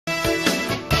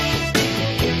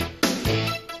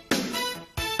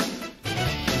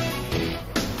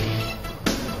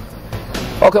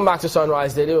Welcome back to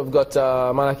Sunrise Daily. We've got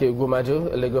Malachy, a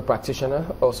legal practitioner,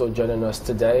 also joining us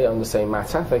today on the same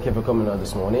matter. Thank you for coming on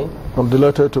this morning. I'm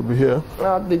delighted to be here.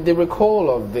 The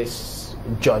recall of these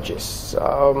judges,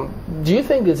 do you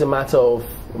think it's a matter of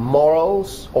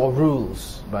morals or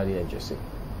rules by the agency?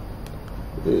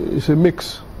 It's a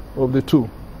mix of the two.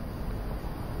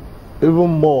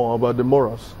 Even more about the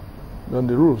morals than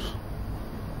the rules.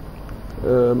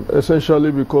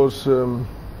 Essentially because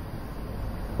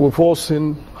we've all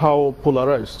seen how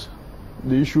polarized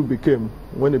the issue became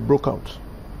when it broke out.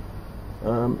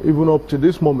 Even up to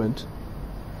this moment,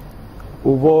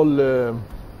 we've all,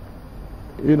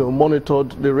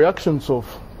 monitored the reactions of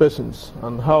persons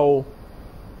and how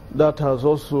that has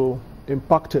also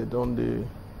impacted on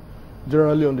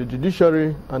generally on the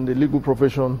judiciary and the legal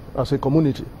profession as a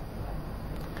community.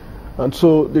 And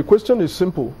so the question is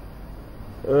simple.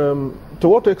 To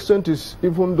what extent is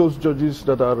even those judges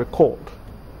that are recalled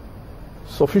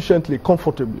sufficiently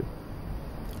comfortably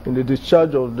in the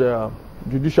discharge of their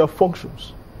judicial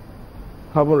functions,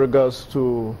 having regards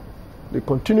to the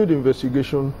continued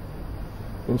investigation,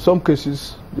 in some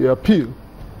cases the appeal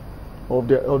of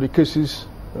the cases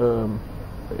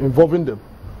involving them.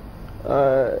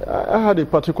 I had a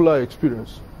particular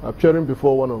experience appearing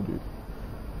before one of the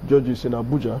judges in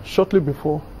Abuja shortly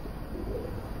before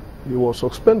he was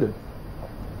suspended.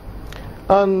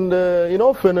 And in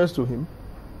all fairness to him,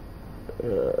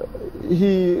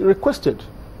 he requested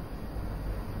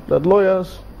that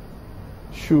lawyers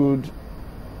should,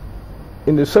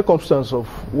 in the circumstance of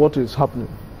what is happening,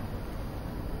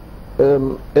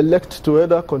 elect to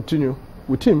either continue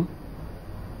with him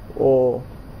or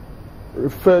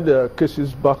refer their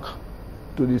cases back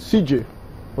to the CJ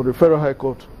or the Federal High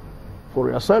Court for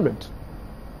reassignment.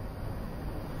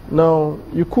 Now,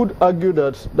 you could argue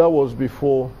that that was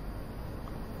before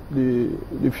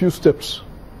the few steps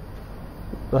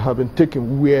that have been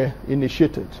taken were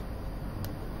initiated.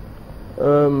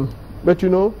 But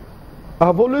I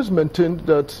have always maintained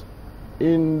that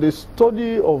in the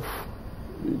study of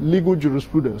legal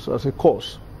jurisprudence as a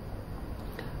course,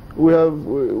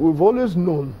 we've always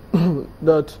known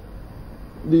that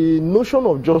the notion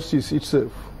of justice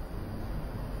itself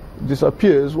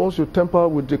disappears once you tamper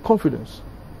with the confidence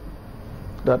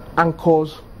that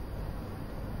anchors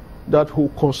that whole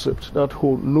concept, that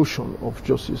whole notion of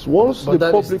justice. Once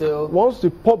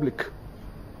the public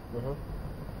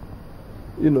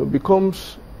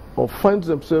becomes or finds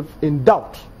themselves in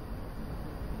doubt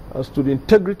as to the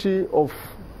integrity of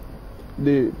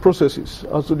the processes,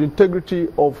 as to the integrity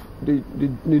of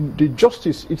the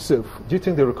justice itself. Do you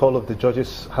think the recall of the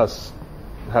judges has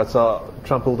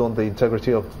trampled on the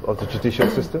integrity of the judicial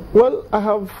system? Well, I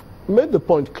have made the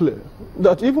point clear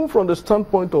that even from the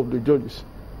standpoint of the judges,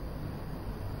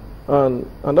 and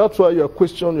that's why your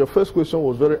first question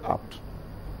was very apt.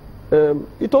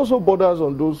 It also borders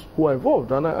on those who are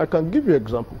involved, and I can give you an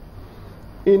example.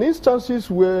 In instances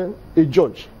where a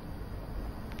judge,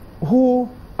 who,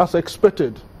 as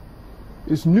expected,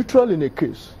 is neutral in a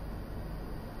case,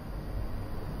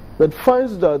 but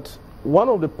finds that one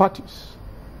of the parties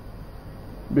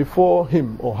before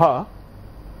him or her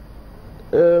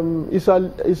is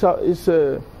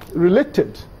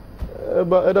related,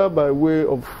 either by way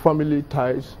of family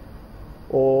ties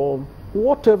or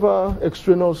whatever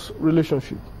extraneous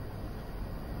relationship.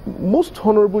 Most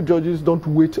honorable judges don't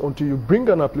wait until you bring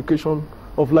an application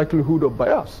of likelihood of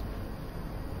bias.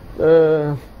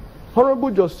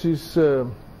 Honorable Justice,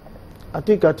 I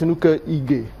think Atinuke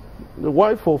Ige, the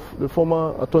wife of the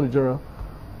former Attorney General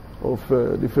of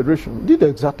the Federation, did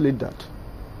exactly that.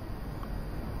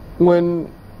 When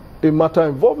a matter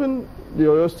involving the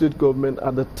Oyo State government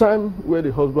at the time where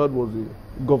the husband was the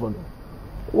governor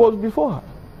was before her,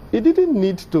 he didn't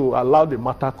need to allow the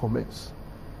matter commence.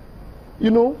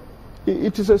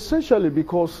 It is essentially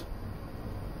because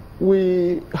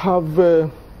we have a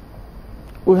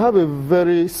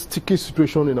very sticky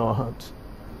situation in our hands,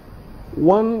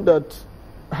 one that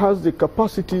has the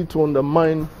capacity to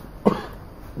undermine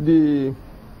the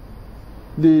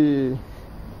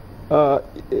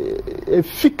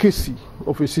efficacy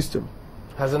of a system.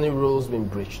 Has any rules been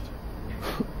breached?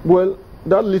 Well,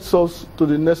 that leads us to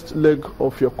the next leg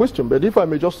of your question, but if I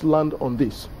may just land on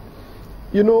this.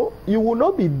 You will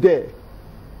not be there.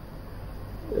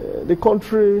 The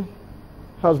country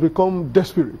has become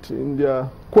desperate in their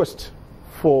quest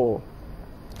for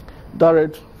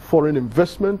direct foreign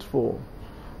investment, for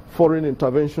foreign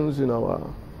interventions in our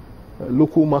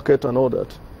local market and all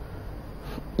that.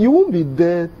 You won't be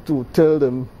there to tell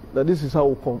them that this is how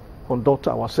we conduct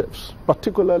ourselves,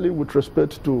 particularly with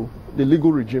respect to the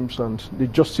legal regimes and the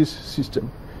justice system.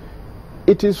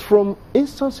 it is from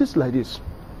instances like this,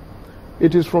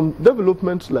 it is from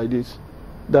developments like this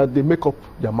that they make up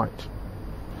their mind.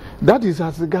 That is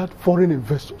as regards foreign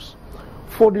investors.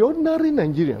 For the ordinary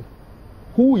Nigerian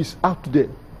who is out there,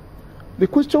 the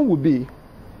question would be,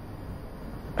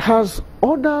 has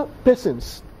other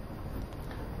persons,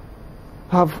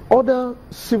 have other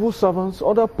civil servants,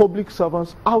 other public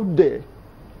servants out there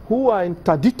who are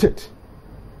interdicted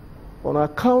on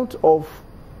account of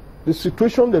the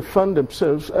situation they find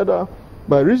themselves, either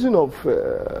by reason of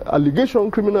allegation,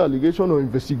 criminal allegation, or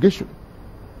investigation,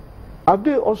 have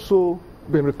they also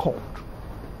been recalled?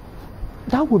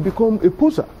 That will become a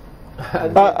poser.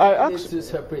 I asked. Two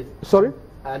separate. Sorry?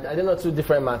 And are they not two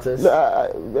different matters?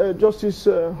 Honorable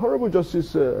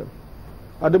Justice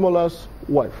Ademola's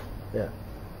wife, Yeah.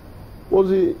 was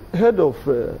the head of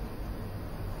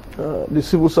the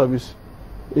civil service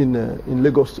in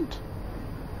Lagos State.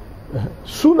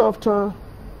 Soon after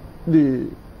the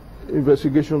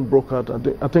investigation broke out,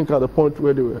 I think at the point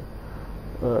where they were,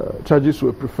 charges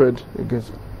were preferred against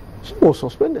her, she was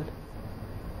suspended.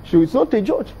 She is not a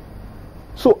judge.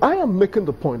 So I am making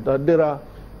the point that there are,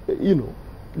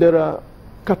 there are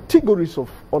categories of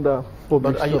other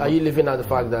public But are you leaving out the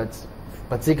fact that,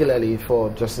 particularly for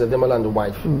Justice Ademola and the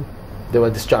wife, they were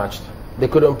discharged? They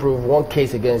couldn't prove one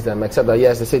case against them, except that,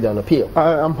 yes, they say they're on appeal.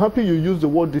 I'm happy you use the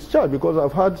word discharge, because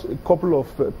I've had a couple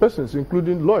of persons,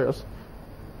 including lawyers,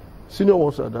 senior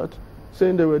ones at that,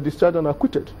 saying they were discharged and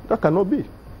acquitted. That cannot be.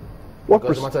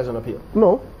 Because the matter is on appeal.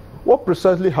 No. What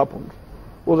precisely happened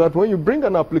was that when you bring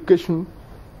an application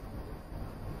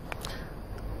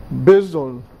based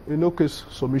on a no-case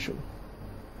submission,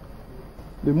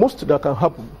 the most that can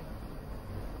happen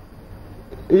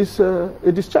is a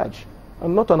discharge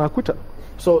and not an acquittal.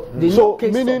 So,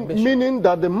 meaning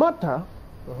that the matter,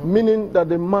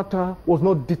 was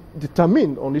not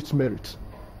determined on its merit.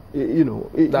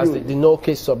 That's the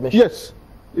no-case submission. Yes.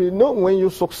 When you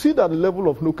succeed at the level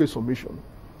of no-case submission,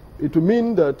 it will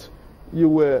mean that you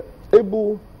were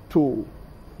able to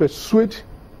persuade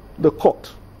the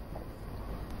court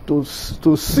to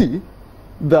see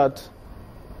that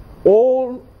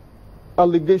all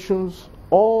allegations,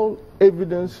 all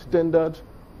evidence tendered,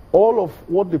 all of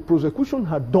what the prosecution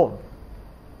had done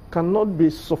cannot be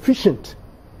sufficient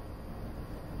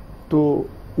to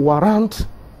warrant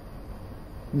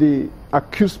the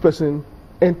accused person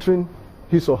entering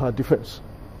his or her defense.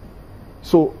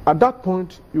 So at that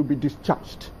point, you'll be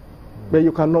discharged, but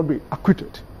you cannot be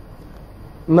acquitted.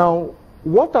 Now,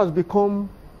 what has become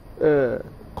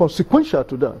consequential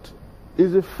to that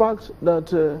is the fact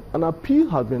that an appeal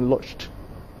has been lodged.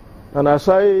 And as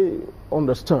I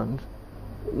understand,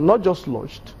 not just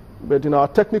lodged, but in our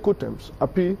technical terms,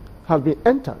 appeal has been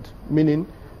entered, meaning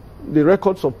the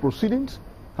records of proceedings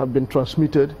have been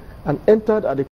transmitted and entered at the